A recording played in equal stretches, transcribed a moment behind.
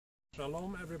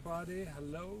Shalom everybody,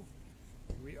 hello.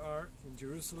 We are in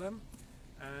Jerusalem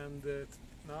and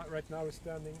right now we're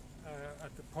standing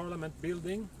at the Parliament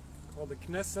building called the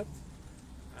Knesset,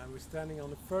 and we're standing on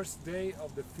the first day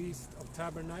of the Feast of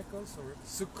Tabernacles, or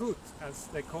Sukkot as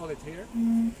they call it here.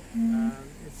 And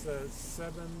it's a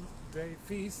 7-day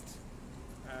feast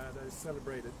that is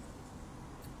celebrated.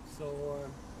 So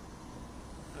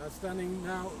standing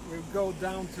now, we'll go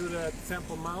down to the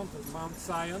Temple Mount, Mount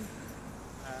Zion.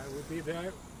 We'll be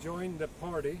there, join the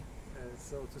party,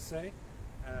 so to say,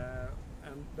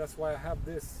 and that's why I have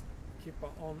this kippah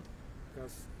on,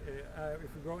 because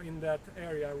if we go in that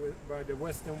area by the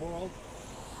Western Wall,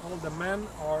 all the men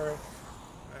are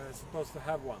supposed to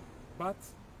have one. But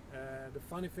the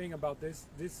funny thing about this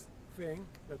thing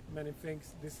that many think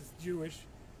this is Jewish,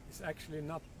 is actually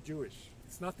not Jewish.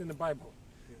 It's not in the Bible,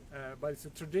 but it's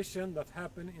a tradition that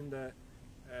happened in the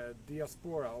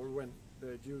diaspora, or when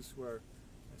the Jews were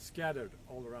scattered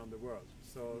all around the world.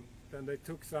 So then they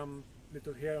took some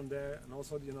little here and there, and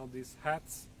also, you know, these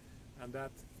hats and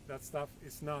that stuff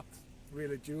is not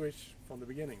really Jewish from the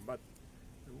beginning. But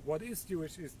what is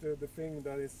Jewish is the thing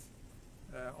that is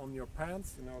on your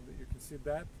pants, you know, you can see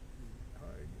that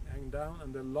hang down,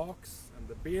 and the locks and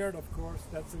the beard, of course,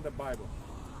 that's in the Bible.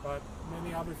 But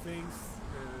many other things,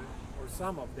 or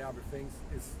some of the other things,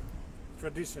 is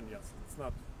tradition. Yes, it's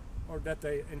not, or that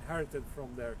they inherited from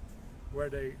where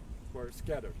they were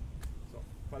scattered. So,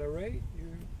 Father Ray,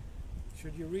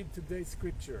 should you read today's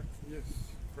scripture? Yes.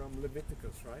 From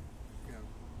Leviticus, right? Yeah.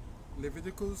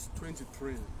 Leviticus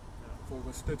 23, for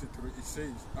verse 33, it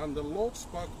says, "And the Lord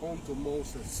spake unto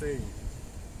Moses, saying,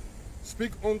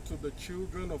 Speak unto the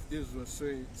children of Israel,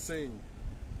 saying,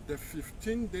 The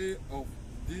 15th day of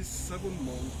this 7th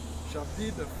month shall be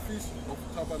the feast of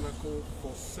tabernacle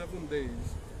for 7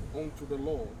 days unto the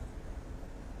Lord.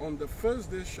 On the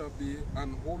first day shall be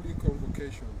an holy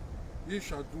convocation. Ye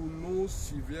shall do no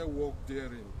severe work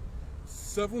therein.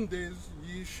 7 days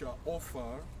ye shall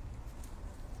offer.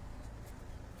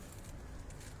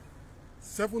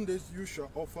 7 days you shall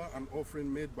offer an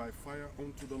offering made by fire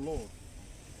unto the Lord.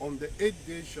 On the 8th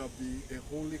day shall be a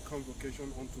holy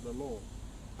convocation unto the Lord.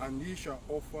 And ye shall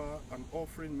offer an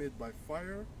offering made by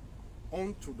fire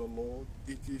unto the Lord.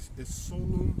 It is a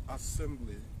solemn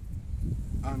assembly.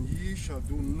 And ye shall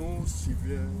do no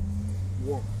severe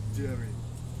work therein."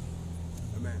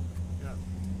 Amen. Yeah.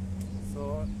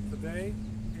 So today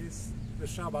is the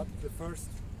Shabbat, the first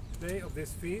day of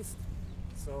this feast.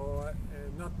 So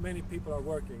not many people are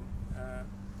working,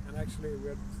 and actually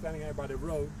we're standing here by the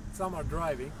road. Some are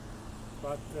driving,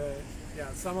 but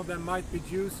yeah, some of them might be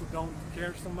Jews who don't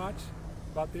care so much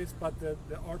about this. But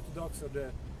the Orthodox, or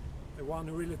the one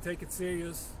who really take it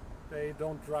serious, they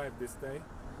don't drive this day.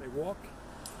 They walk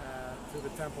to the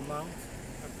Temple Mount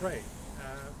and pray.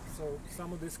 So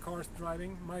some of these cars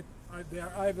driving they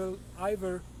are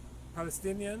either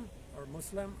Palestinian or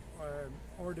Muslim,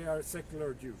 or they are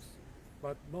secular Jews.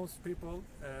 But most people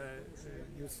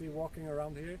you see walking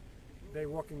around here, they're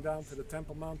walking down to the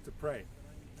Temple Mount to pray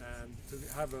and to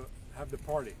have the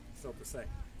party, so to say,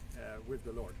 with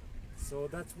the Lord. So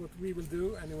that's what we will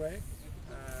do anyway.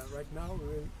 Right now we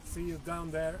will see you down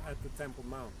there at the Temple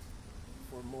Mount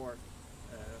for more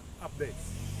updates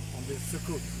on this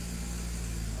Sukkot.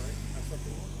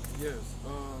 Yes,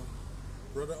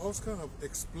 Brother Oscar have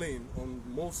explained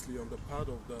mostly on the part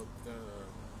of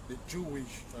the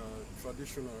Jewish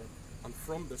traditional and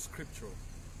from the scripture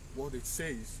what it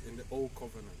says in the Old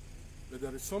Covenant. But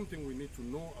there is something we need to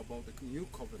know about the New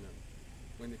Covenant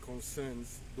when it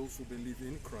concerns those who believe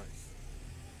in Christ.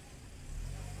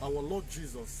 Our Lord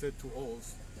Jesus said to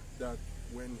us that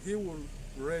when He will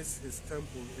raise His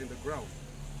temple in the ground,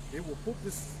 He will put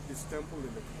his temple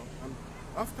in the ground, and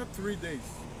after 3 days,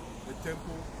 the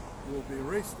temple will be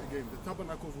raised again. The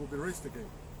tabernacles will be raised again.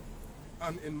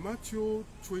 And in Matthew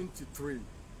 23,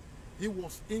 He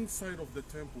was inside of the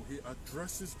temple. He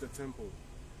addresses the temple,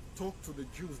 talked to the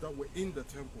Jews that were in the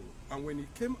temple. And when He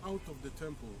came out of the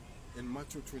temple in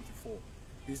Matthew 24,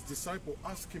 His disciple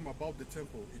asked Him about the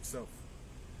temple itself.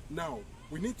 Now,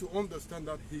 we need to understand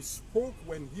that He spoke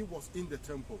when He was in the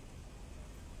temple,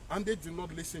 and they did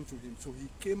not listen to Him. So He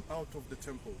came out of the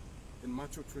temple in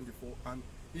Matthew 24, and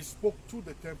He spoke to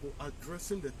the temple,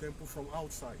 addressing the temple from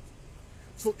outside.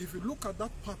 So if you look at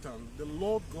that pattern, the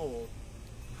Lord God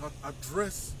had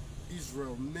addressed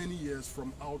Israel many years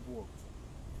from outward,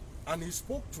 and He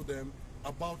spoke to them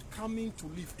about coming to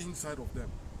live inside of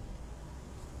them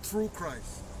through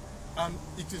Christ. And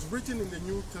it is written in the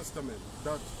New Testament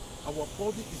that our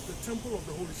body is the temple of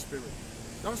the Holy Spirit.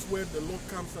 That's where the Lord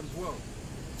comes and dwells.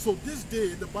 So this day,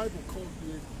 the Bible calls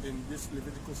it in this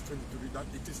Leviticus 23 that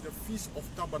it is the Feast of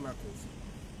Tabernacles.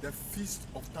 The Feast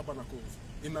of Tabernacles.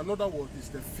 In another word, is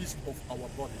the Feast of our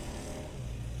body.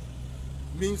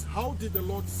 Means, how did the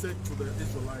Lord say to the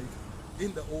Israelites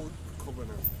in the Old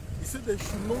Covenant? He said they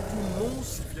should not do no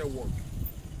severe work.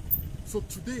 So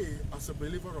today, as a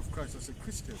believer of Christ, as a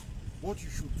Christian, what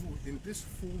you should do in this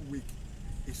full week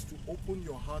is to open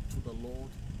your heart to the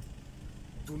Lord.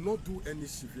 Do not do any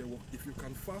severe work. If you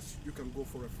can fast, you can go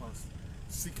for a fast,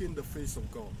 seeking the face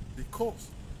of God, because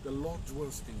the Lord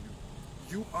dwells in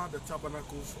you. You are the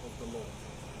tabernacles of the Lord.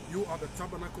 You are the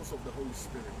tabernacles of the Holy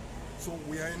Spirit. So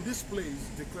we are in this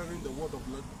place declaring the word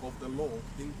of the Lord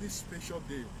in this special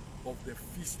day of the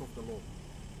feast of the Lord.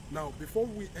 Now, before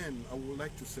we end, I would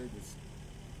like to say this.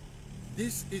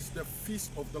 This is the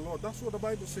feast of the Lord. That's what the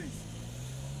Bible says.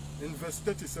 In verse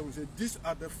 37, we say, these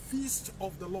are the feast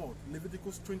of the Lord.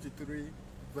 Leviticus 23,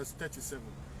 verse 37.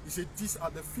 He said, these are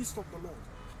the feast of the Lord.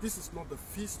 This is not the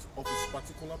feast of a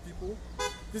particular people.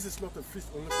 This is not a feast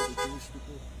only for the Jewish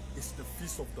people. It's the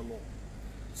feast of the Lord.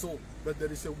 So, but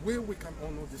there is a way we can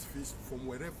honor this feast from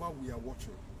wherever we are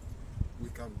watching. We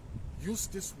can use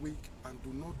this week and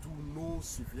do not do no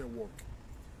severe work.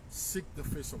 Seek the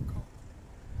face of God.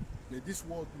 May this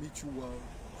word meet you well,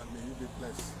 and may you be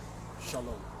blessed.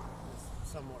 Shalom.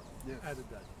 Some more Yes. added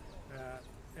that.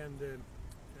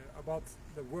 About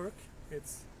the work,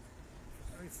 it's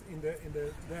in the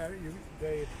there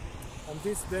they on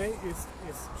this day is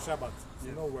Shabbat, so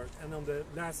Yes. no work, and on the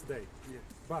last day. Yes.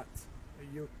 But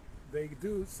they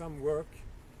do some work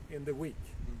in the week,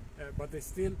 but they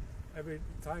still every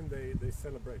time they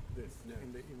celebrate this Yeah.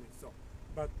 in the evening. So,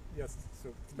 but yes,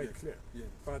 so to make Yes. clear, Yes.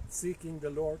 but seeking the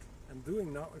Lord and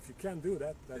doing now, if you can do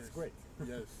that, that's Yes. great.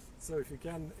 Yes. So if you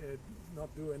can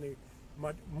not do any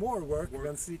more work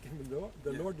than seeking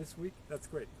the Lord this week, that's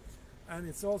great. And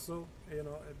it's also,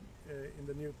 in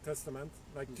the New Testament,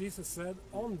 like Jesus said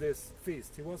on this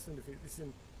feast, he was in the feast. It's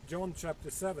in John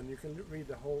chapter 7. You can read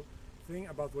the whole thing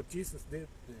about what Jesus did.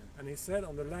 Yeah. And he said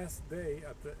on the last day,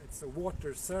 it's a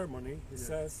water ceremony, he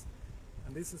says,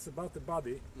 and this is about the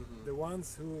body, the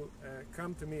ones who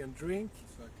come to me and drink,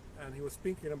 Exactly. and he was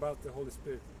speaking about the Holy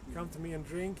Spirit. Come to me and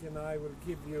drink, and I will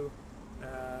give you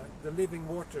the living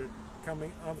water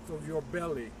coming out of your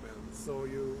belly, so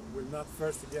you will not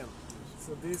thirst again.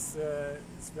 So this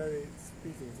is very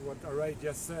speaking to what Aray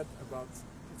just said about.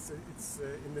 It's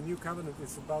in the new covenant.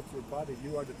 It's about your body.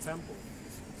 You are the temple.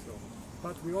 So,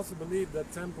 but we also believe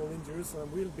that temple in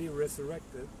Jerusalem will be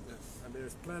resurrected, Yes. and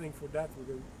there's planning for that.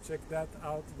 We will check that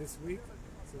out this week.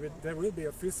 So there will be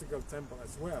a physical temple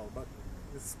as well, but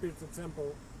the spiritual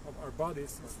temple of our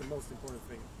bodies is the most important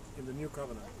thing in the new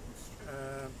covenant.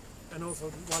 And also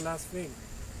one last thing,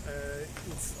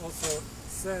 it's also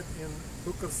said in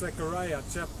book of Zechariah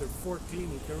chapter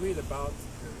 14, you can read about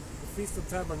the Feast of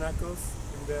Tabernacles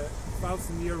in the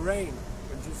 1,000-year reign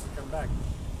when Jesus come back,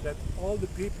 that all the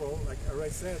people, like Aray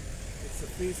said, it's a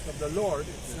feast of the Lord.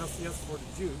 It's not just for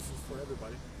the Jews, it's for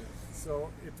everybody. So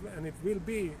it will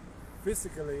be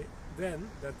physically then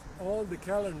that all the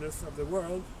calendars of the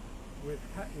world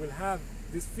will have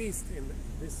this feast in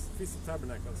this Feast of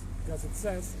Tabernacles, because it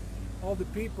says all the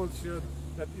people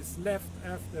that is left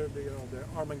after the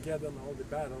Armageddon, all the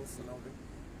battles and all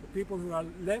the people who are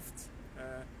left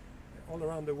all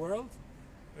around the world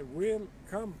will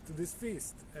come to this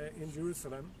feast in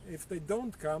Jerusalem. If they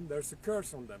don't come, there's a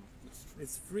curse on them.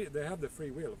 It's free. They have the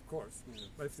free will, of course.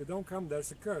 But if they don't come,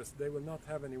 there's a curse. They will not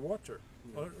have any water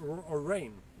or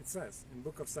rain, it says in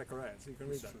book of Zechariah. So you can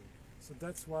read that. So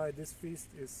that's why this feast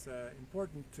is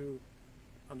important to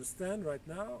understand right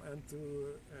now and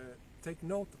to take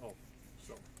note of.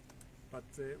 So, but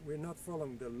we're not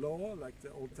following the law like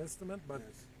the Old Testament, but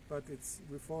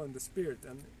we're following the Spirit,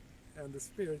 and the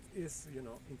Spirit is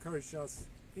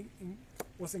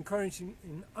was encouraging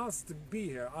in us to be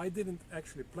here. I didn't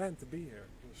actually plan to be here.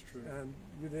 That's true. And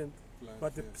you didn't,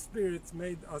 but the Spirit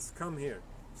made us come here.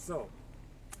 So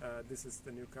this is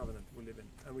the new covenant we live in,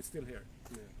 and we're still here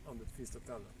on the Feast of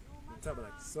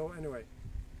Tabernacles. So anyway,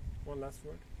 one last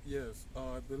word. Yes,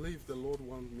 I believe the Lord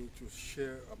wants me to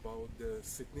share about the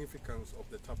significance of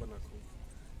the tabernacle.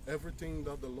 Everything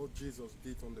that the Lord Jesus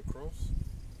did on the cross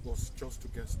was just to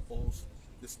get us,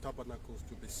 these tabernacles,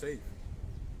 to be saved,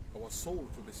 our soul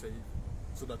to be saved,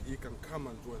 so that He can come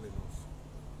and dwell in us.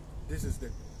 This is the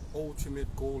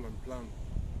ultimate goal and plan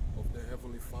of the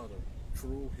Heavenly Father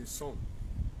through His Son.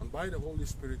 And by the Holy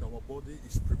Spirit, our body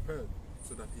is prepared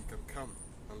so that He can come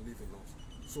and live in us.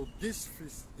 So this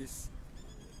feast is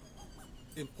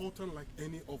important like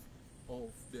any of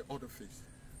the other feasts.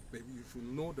 But you should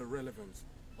know the relevance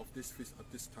of this feast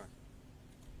at this time.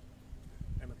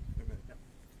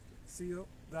 See you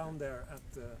down there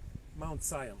at Mount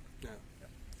Zion. Yeah.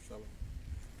 Shalom.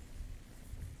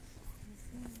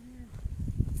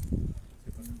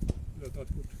 Du tar ett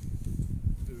kort.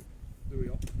 Du och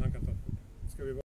jag. Han kan ta ett kort.